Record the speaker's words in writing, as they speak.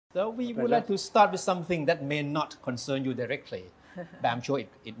So we would like to start with something that may not concern you directly, but I'm sure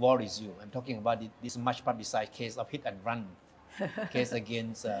it worries you. I'm talking about this much publicized case of hit and run, case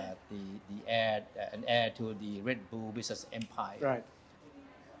against an heir to the Red Bull business empire. Right.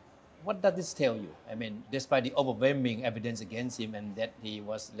 What does this tell you? I mean, despite the overwhelming evidence against him and that he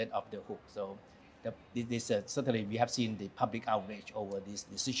was let off the hook, so certainly we have seen the public outrage over this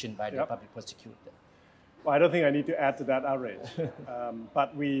decision by the public prosecutor. Well, I don't think I need to add to that outrage.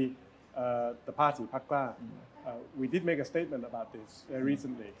 But we, the party, Phak Kla, we did make a statement about this very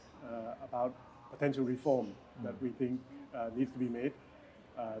recently, about potential reform that we think needs to be made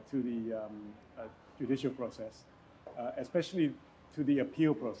to the judicial process, especially to the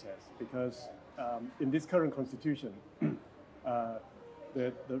appeal process, because in this current constitution,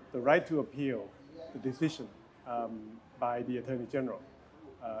 the right to appeal the decision by the Attorney General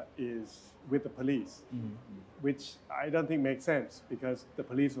is with the police, which I don't think makes sense because the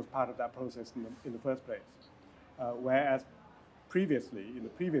police was part of that process in the first place. Whereas previously, in the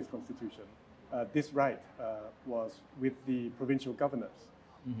previous constitution, this right was with the provincial governors.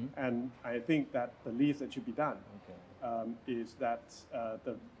 And I think that the least that should be done is that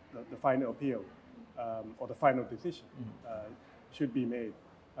the final appeal or the final decision should be made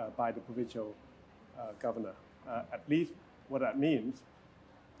by the provincial governor. At least what that means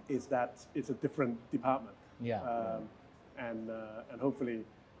is that it's a different department, and hopefully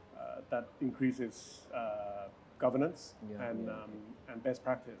that increases governance and best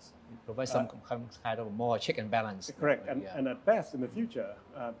practice. Provide some kind of more check and balance. Correct, and at best in the future,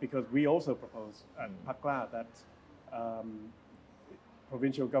 because we also propose at Phak Kla that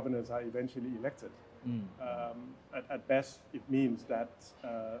provincial governors are eventually elected. At best, it means that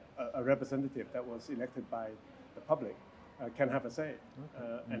a representative that was elected by the public can have a say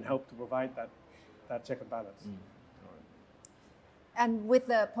and help to provide that check and balance. And with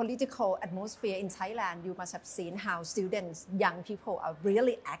the political atmosphere in Thailand, you must have seen how students, young people are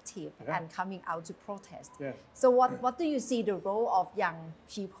really active and coming out to protest. So what do you see the role of young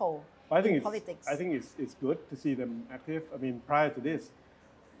people in politics? I think it's good to see them active. I mean, prior to this,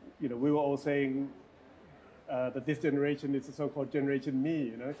 we were all saying that this generation is the so-called generation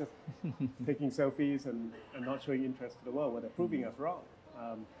me, just taking selfies and not showing interest to the world. Well, they're proving us wrong,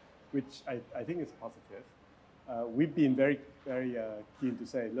 which I think is positive. We've been very, very keen to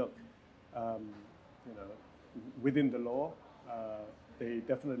say, look, within the law, they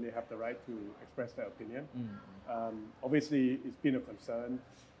definitely have the right to express their opinion. Obviously, it's been a concern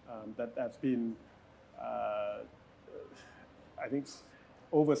that's been, I think,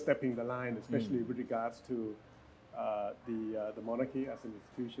 overstepping the line, especially with regards to the monarchy as an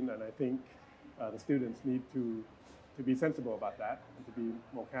institution. And I think the students need to be sensible about that and to be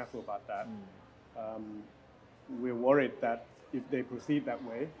more careful about that. We're worried that if they proceed that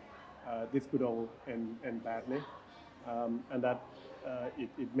way, this could all end badly, and that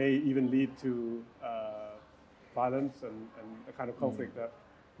it may even lead to violence and a kind of conflict that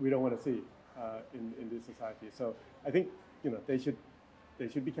we don't want to see in this society. So I think they should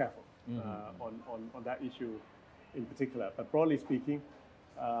be careful on that issue in particular. But broadly speaking,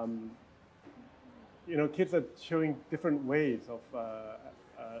 kids are showing different ways of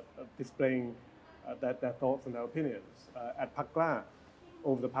displaying their thoughts and their opinions. At Phak Kla,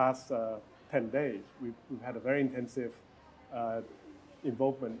 over the past 10 days, we've had a very intensive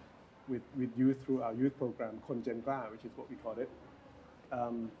involvement with youth through our youth program, Korn Chatikavanij, which is what we call it.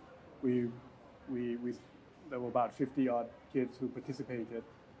 There were about 50-odd kids who participated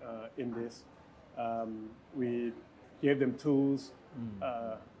in this. We gave them tools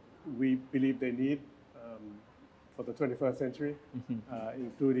we believe they need for the 21st century,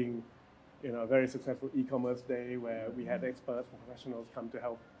 including a very successful e-commerce day where we had experts and professionals come to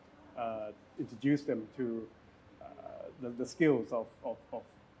help introduce them to the skills of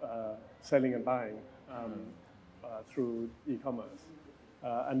selling and buying through e-commerce.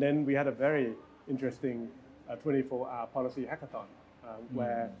 And then we had a very interesting 24-hour policy hackathon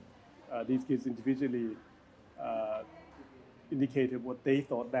where these kids individually indicated what they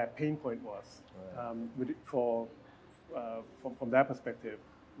thought their pain point was from their perspective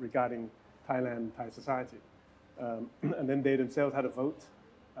regarding Thailand, Thai society. And then they themselves had a vote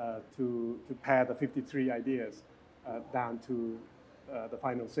to pare the 53 ideas down to the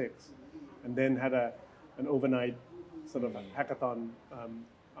final 6. And then had an overnight sort of hackathon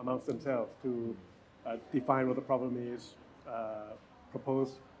amongst themselves to define what the problem is,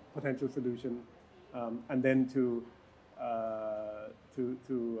 propose potential solution, and then to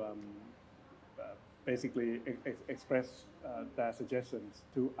basically express their suggestions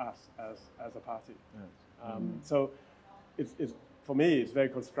to us as a party. So it's for me, it's a very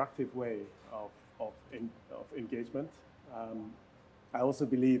constructive way of engagement. I also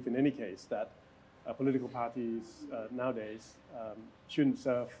believe, in any case, that political parties nowadays shouldn't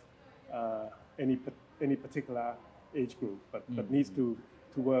serve any particular age group, but needs to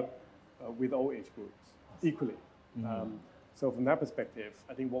work with all age groups equally. So from that perspective,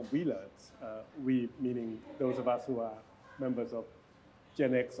 I think what we learned, we meaning those of us who are members of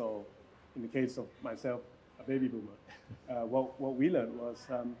Gen X, or in the case of myself, a baby boomer, what we learned was,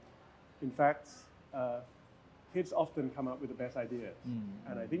 in fact, kids often come up with the best ideas.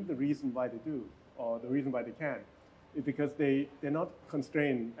 And I think the reason why they do, or the reason why they can, is because they're not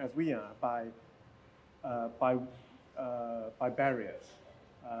constrained as we are by barriers,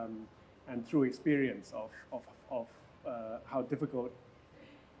 and through experience of how difficult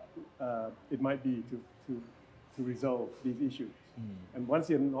it might be to resolve these issues. And once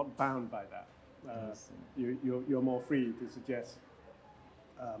you're not bound by that, you're more free to suggest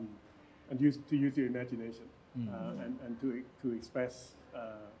and to use your imagination and to express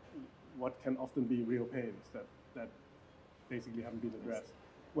what can often be real pains that basically haven't been addressed.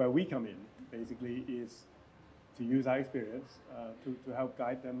 Where we come in, basically, is to use our experience to help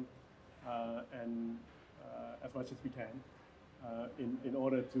guide them and as much as we can in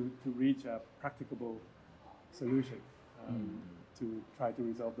order to reach a practicable solution to try to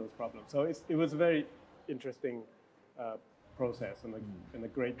resolve those problems. So it was a very interesting process and a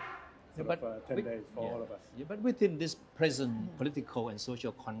great 10 days for all of us. Yeah, but within this present political and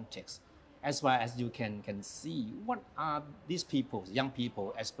social context, as far as you can see, what are these people's, young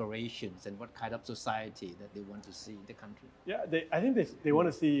people, aspirations, and what kind of society that they want to see in the country? Yeah, I think they want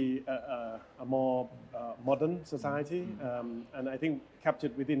to see a more modern society, and I think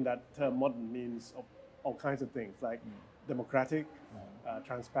captured within that term modern means all kinds of things like democratic,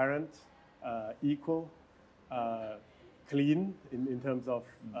 transparent, equal, clean in terms of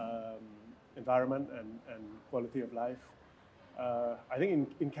environment and quality of life. I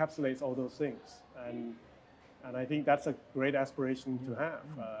think encapsulates all those things, and I think that's a great aspiration to have.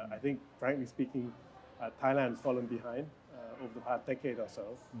 I think, frankly speaking, Thailand's fallen behind over the past decade or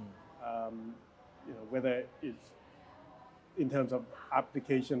so. Whether it's in terms of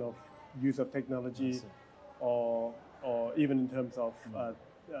application of use of technology, or even in terms of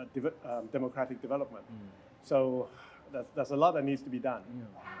democratic development. So there's a lot that needs to be done,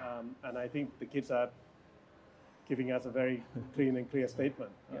 and I think the kids are giving us a very clean and clear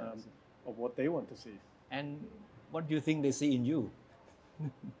statement of what they want to see. And what do you think they see in you?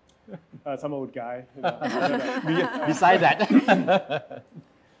 Some old guy. Beside that.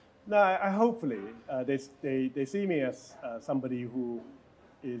 No, I hopefully they see me as somebody who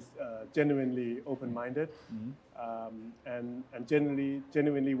is genuinely open-minded, and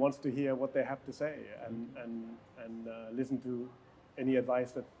genuinely wants to hear what they have to say and listen to any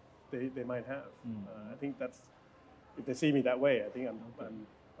advice that they might have. I think that's, if they see me that way, I think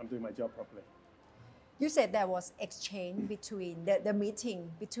I'm doing my job properly. You said there was exchange between the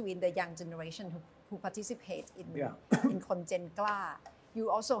meeting between the young generation who participate in Korn Chatikavanij. You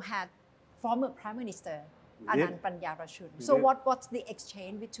also had former Prime Minister Anand Pranyarachun. So what's the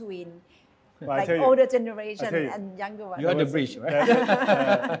exchange between older generation and younger ones? You are the bridge, right?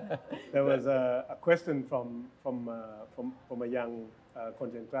 There was a question from a young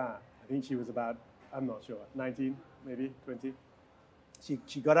Korn Chatikavanij. I think she was about, I'm not sure, 19, maybe 20.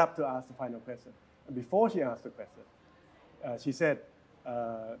 She got up to ask the final question. And before she asked the question, she said,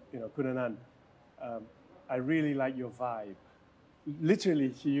 Kun Anand, I really like your vibe.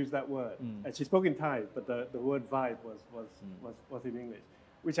 Literally, she used that word. And she spoke in Thai, but the word vibe was in English,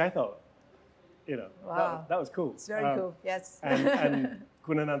 which I thought, wow. that was cool. It's very cool, yes. And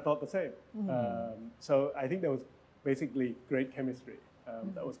Kun Anand thought the same. So I think there was basically great chemistry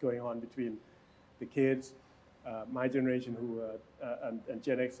that was going on between the kids, my generation who were, and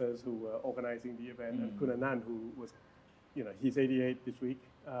Gen Xers who were organizing the event, and Kun Anand, who was, he's 88 this week,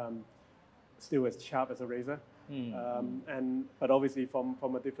 still as sharp as a razor, but obviously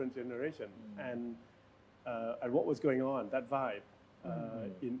from a different generation. And what was going on, that vibe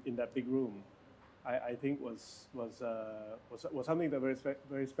in that big room, I think was something that was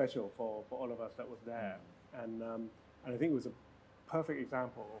very special for all of us that was there. And I think it was a perfect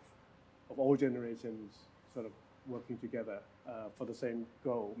example of all generations sort of working together for the same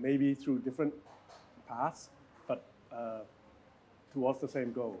goal, maybe through different paths, but towards the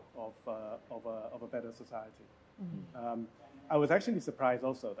same goal of a better society. I was actually surprised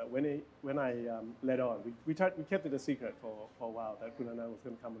also that when I led on, we kept it a secret for a while that Kun Anand was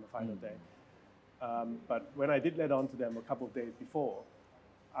going to come on the final day. But when I did lead on to them a couple of days before,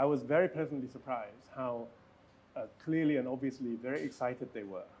 I was very pleasantly surprised how clearly and obviously very excited they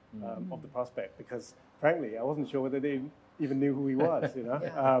were of the prospect, because frankly, I wasn't sure whether they even knew who he was, you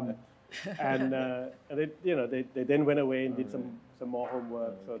know. And they, you know, they then went away and did some more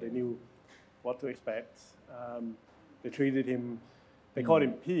homework, so they knew what to expect. They treated him. They called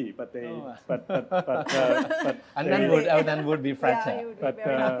him P, but they, but and then would be fractal.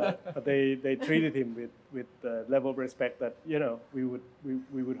 But they treated him with the level of respect that, you know, we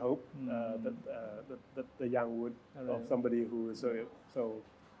would hope that the young would, of somebody who is so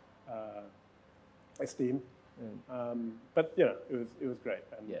esteemed. But you know, it was great,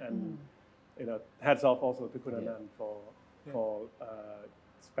 and you know, hats off also to Kunanan for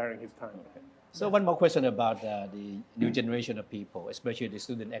sparing his time. So one more question about the new generation of people, especially the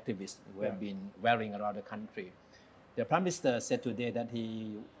student activists who have been rallying around the country. The Prime Minister said today that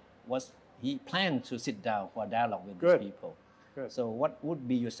he planned to sit down for a dialogue with these people. Good. So what would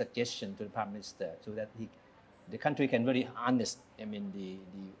be your suggestion to the Prime Minister so that the country can really harness, I mean, the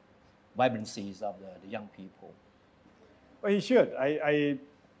vibrancies of the young people? Well, he should.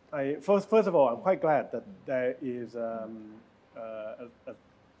 First of all, I'm quite glad that there is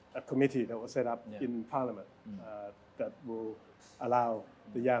a committee that was set up in Parliament that will allow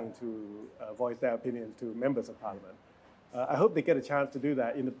the young to voice their opinions to members of Parliament. I hope they get a chance to do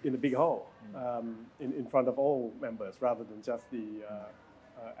that in the big hall, in front of all members, rather than just the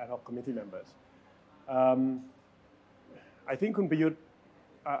ad hoc committee members. I think Kun Prayut,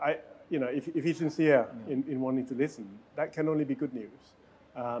 you know, if he's sincere in wanting to listen, that can only be good news.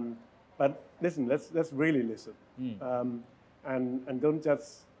 But listen, let's really listen, and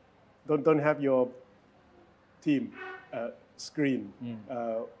don't have your team screen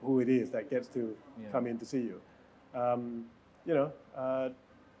who it is that gets to come in to see you. You know,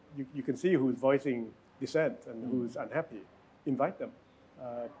 you can see who's voicing dissent and who's unhappy. Invite them,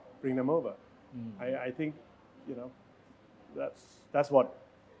 bring them over. I think, you know, that's what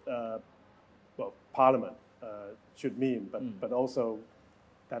well, Parliament should mean, but also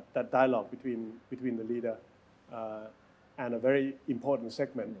that dialogue between the leader and a very important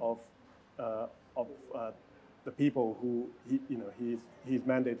segment of the people who he's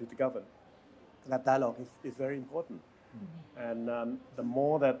mandated to govern. That dialogue is very important, and the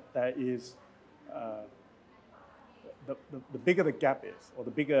more that there is, the bigger the gap is, or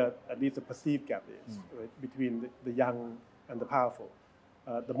the bigger at least the perceived gap is between the young and the powerful,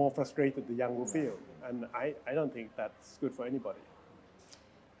 the more frustrated the young will feel, and I don't think that's good for anybody.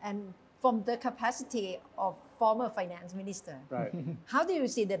 And from the capacity of former finance minister, right. How do you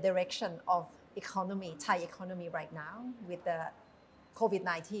see the direction of economy, Thai economy right now with the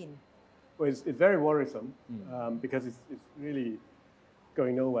COVID-19? Well, it's very worrisome because it's really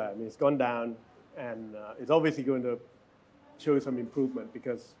going nowhere. I mean, it's gone down, and it's obviously going to show some improvement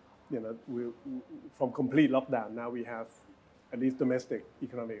because, you know, from complete lockdown now we have at least domestic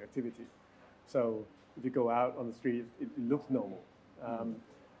economic activity. So if you go out on the street, it looks normal.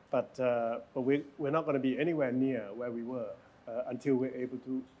 But we're not going to be anywhere near where we were until we're able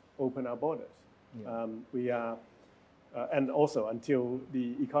to open our borders. We are, and also until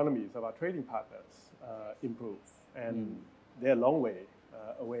the economies of our trading partners improve, and they're a long way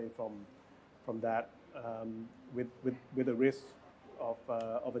away from that, with the risk of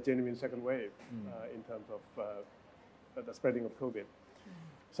a genuine second wave in terms of the spreading of COVID.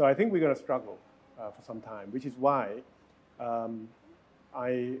 So I think we're going to struggle for some time, which is why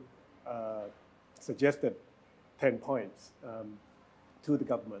I suggested 10 points to the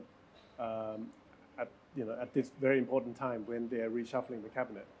government at this very important time when they are reshuffling the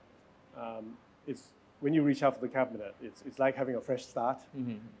cabinet. It's when you reshuffle the cabinet, it's like having a fresh start.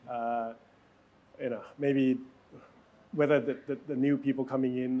 You know, maybe whether the new people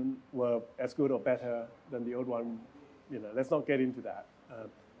coming in were as good or better than the old one, you know, let's not get into that.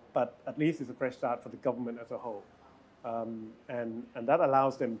 But at least it's a fresh start for the government as a whole. And that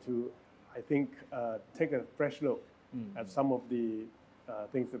allows them to, I think, take a fresh look at some of the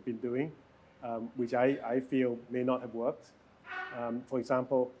things they've been doing, which I feel may not have worked. For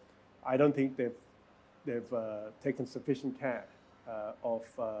example, I don't think they've taken sufficient care of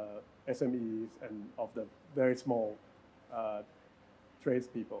SMEs and of the very small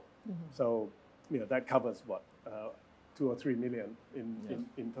tradespeople. So, you know, that covers what, 2 or 3 million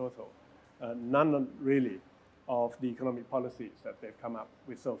in total. None really of the economic policies that they've come up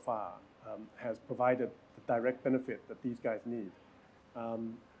with so far has provided the direct benefit that these guys need.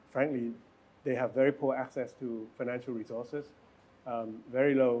 Frankly, they have very poor access to financial resources,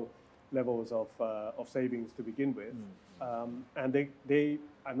 very low levels of savings to begin with, and they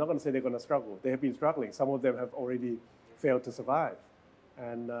I'm not going to say they're going to struggle. They have been struggling. Some of them have already failed to survive,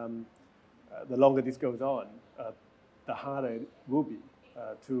 and the longer this goes on, the harder it will be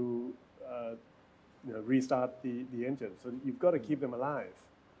to restart the engine. So you've got to keep them alive,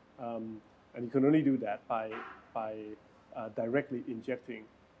 and you can only do that by directly injecting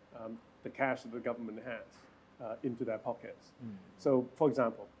the cash that the government has into their pockets. So, for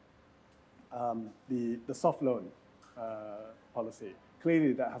example, the soft loan policy,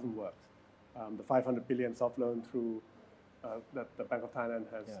 clearly that hasn't worked. The 500 billion soft loan through that the Bank of Thailand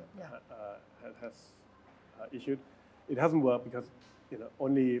has issued, it hasn't worked because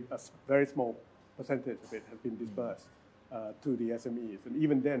only a very small percentage of it has been dispersed to the SMEs, and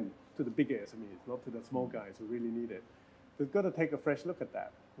even then to the bigger SMEs, not to the small guys who really need it. So we've got to take a fresh look at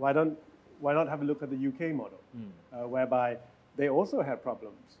that. Why not have a look at the UK model, whereby they also had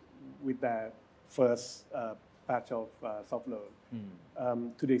problems with their first batch of soft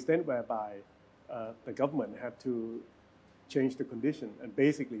loan, to the extent whereby the government had to change the condition and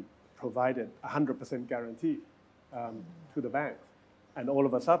basically provided 100% guarantee to the banks. And all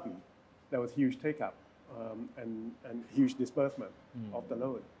of a sudden, there was huge take-up and huge disbursement of the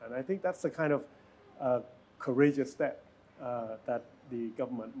loan. And I think that's the kind of courageous step that the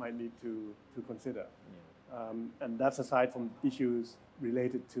government might need to consider. And that's aside from issues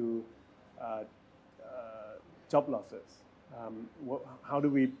related to job losses. How do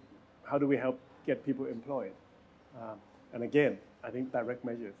we help get people employed? And again, I think direct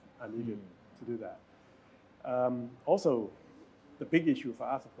measures are needed to do that. Also, the big issue for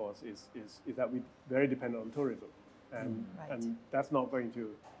us, of course, is that we're very dependent on tourism, and that's not going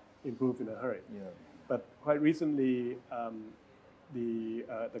to improve in a hurry. But quite recently, the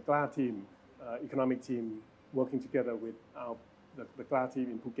GLA team, economic team, working together with the GLA team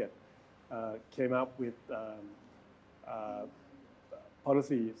in Phuket, came up with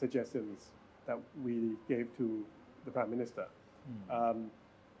policy suggestions that we gave to the Prime Minister.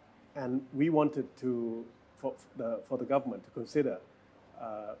 And we wanted for the government to consider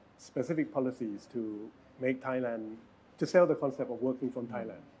specific policies to make Thailand, to sell the concept of working from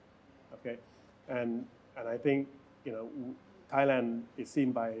Thailand. Okay, and I think Thailand is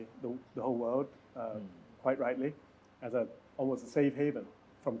seen by the whole world quite rightly as almost a safe haven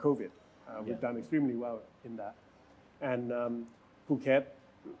from COVID. We've done extremely well in that, and Phuket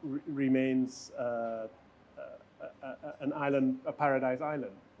remains an island, a paradise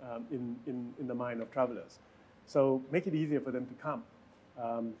island in the mind of travelers. So make it easier for them to come,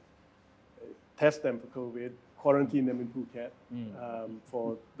 test them for COVID, quarantine them in Phuket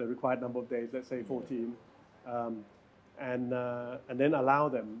for the required number of days, let's say 14, and then allow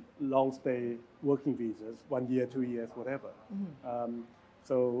them long stay working visas, 1 year, 2 years, whatever,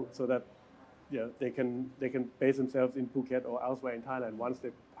 so that they can base themselves in Phuket or elsewhere in Thailand once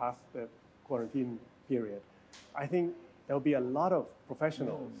they pass the quarantine period. I think there'll be a lot of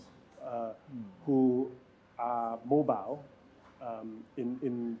professionals who are mobile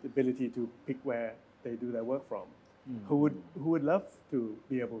in the ability to pick where they do their work from, who would love to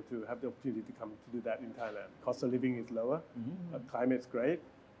be able to have the opportunity to come to do that in Thailand. Cost of living is lower, climate's great,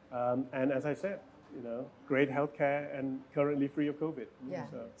 and as I said, great healthcare and currently free of COVID.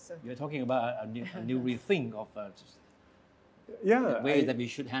 So you're talking about a new rethink of the way that we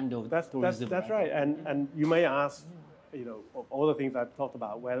should handle tourism. That's right. And you may ask, of all the things I've talked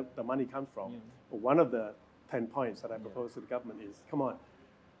about, where the money comes from. One of the 10 points that I propose to the government is, come on,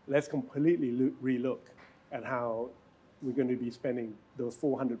 let's completely relook at how we're going to be spending those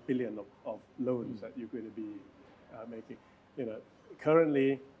 400 billion of loans that you're going to be making.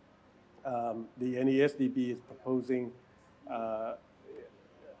 Currently, the NESDB is proposing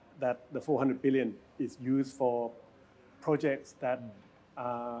that the 400 billion is used for projects that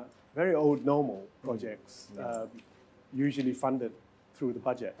are very old normal projects, usually funded through the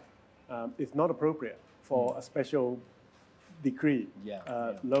budget. It's not appropriate for a special decree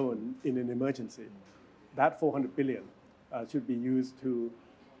loan in an emergency. That 400 billion should be used to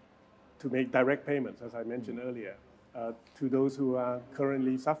make direct payments, as I mentioned earlier, to those who are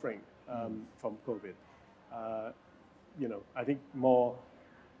currently suffering from COVID. I think more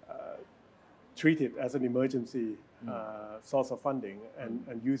treat it as an emergency source of funding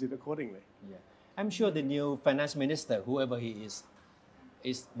and use it accordingly. I'm sure the new finance minister, whoever he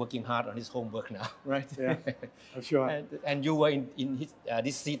is working hard on his homework now, right? Yeah, I'm sure. And you were in his,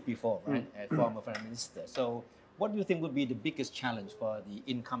 this seat before, right? As former finance minister. So what do you think would be the biggest challenge for the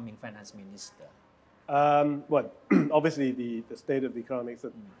incoming finance minister? Well, obviously the state of the economics,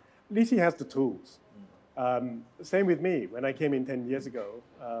 at least he has the tools. Same with me. When I came in 10 years ago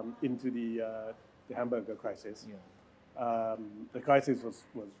into the hamburger crisis, the crisis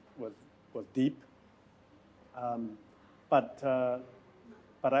was deep. But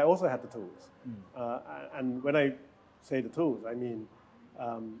but I also had the tools. And when I say the tools, I mean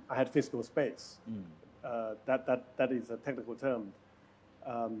I had fiscal space. That is a technical term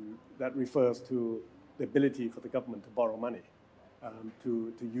that refers to the ability for the government to borrow money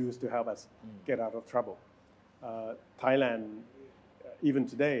to use to help us get out of trouble. Thailand, even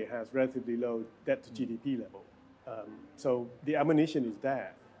today, has relatively low debt to GDP level. So the ammunition is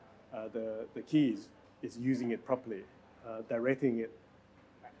there. The key is using it properly, directing it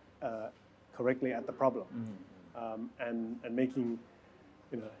correctly at the problem, and making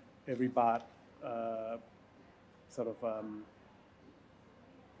every baht sort of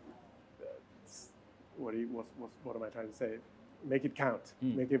what am I trying to say? Make it count.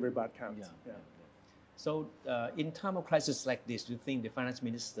 Make every baht count. Yeah. So in time of crisis like this, do you think the finance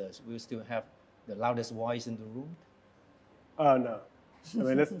ministers will still have the loudest voice in the room? Oh no. I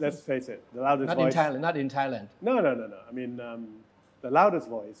mean, let's face it. The loudest voice. Not in Thailand. No. I mean, the loudest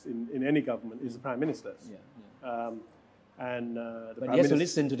voice in any government is the prime minister's. But he has to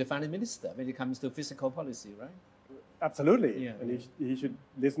listen to the finance minister when it comes to fiscal policy, right? Absolutely, and he should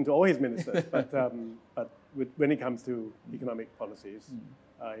listen to all his ministers. But when it comes to economic policies,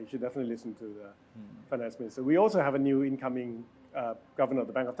 he should definitely listen to the finance minister. We also have a new incoming governor of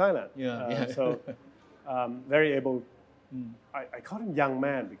the Bank of Thailand. So very able. I call him young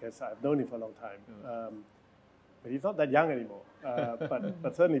man because I've known him for a long time. But he's not that young anymore.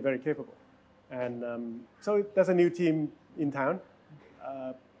 But certainly very capable. And so there's a new team in town.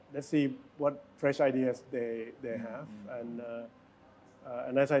 Let's see what fresh ideas they have.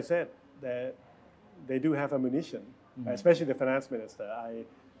 And as I said, they do have ammunition, especially the finance minister.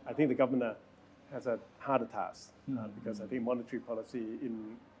 I think the governor has a harder task because I think monetary policy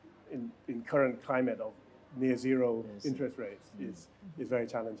in current climate of near zero interest rates is very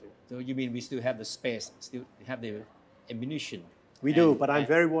challenging. So you mean we still have the space, still have the ammunition? We do, but I'm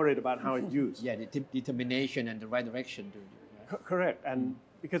very worried about how it's used. Yeah, the determination and the right direction. Correct, and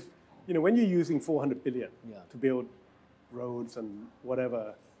because when you're using 400 billion to build roads and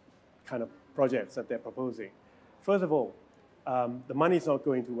whatever kind of projects that they're proposing, first of all, the money is not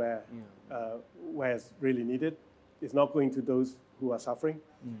going to where it's really needed. It's not going to those who are suffering.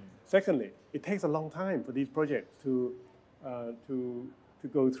 Secondly, it takes a long time for these projects to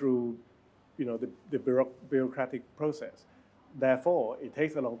go through, the bureaucratic process. Therefore, it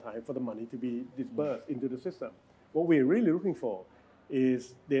takes a long time for the money to be disbursed into the system. What we're really looking for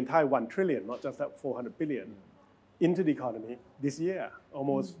is the entire 1 trillion, not just that 400 billion, into the economy this year,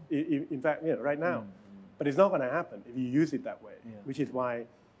 almost, in fact, right now. But it's not going to happen if you use it that way, which is why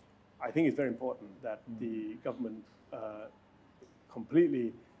I think it's very important that the government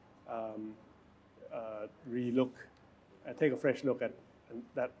completely relook and take a fresh look at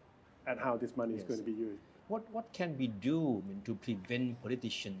how this money is going to be used. What can we do to prevent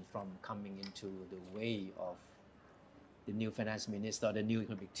politicians from coming into the way of the new finance minister, the new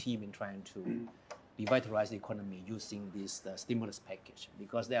economic team in trying to revitalize the economy using this stimulus package?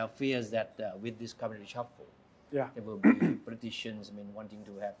 Because there are fears that with this cabinet reshuffle, there will be politicians wanting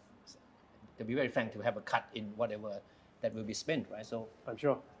to have, to be very frank, to have a cut in whatever that will be spent, right? So I'm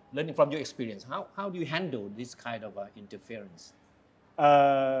sure. Learning from your experience, how do you handle this kind of interference?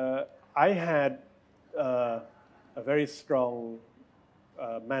 I had a very strong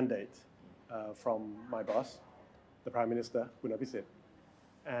mandate from my boss, the Prime Minister, Kun Abhisit,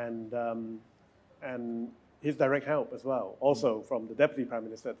 and his direct help as well, also from the Deputy Prime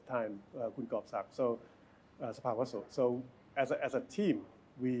Minister at the time, Kun Gobsak, so Sapavaso. So as a team,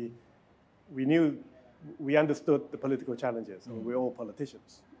 we knew, we understood the political challenges. We're all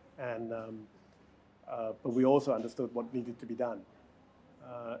politicians, and but we also understood what needed to be done,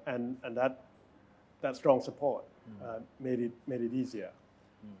 and that strong support made it easier.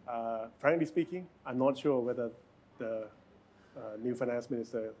 Frankly speaking, I'm not sure whether the new finance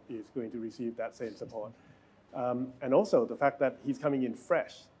minister is going to receive that same support. And also the fact that he's coming in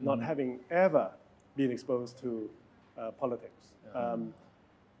fresh, not having ever been exposed to politics,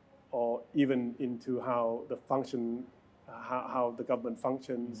 or even into how the function, how the government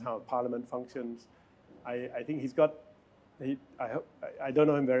functions, how Parliament functions. I think he's got. I don't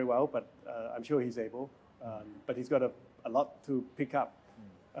know him very well, but I'm sure he's able. But he's got a lot to pick up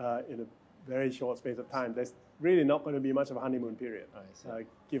in a very short space of time. There's really not going to be much of a honeymoon period,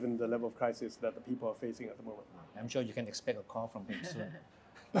 given the level of crisis that the people are facing at the moment. I'm sure you can expect a call from him soon.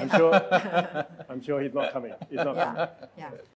 I'm sure he's not coming. He's not coming.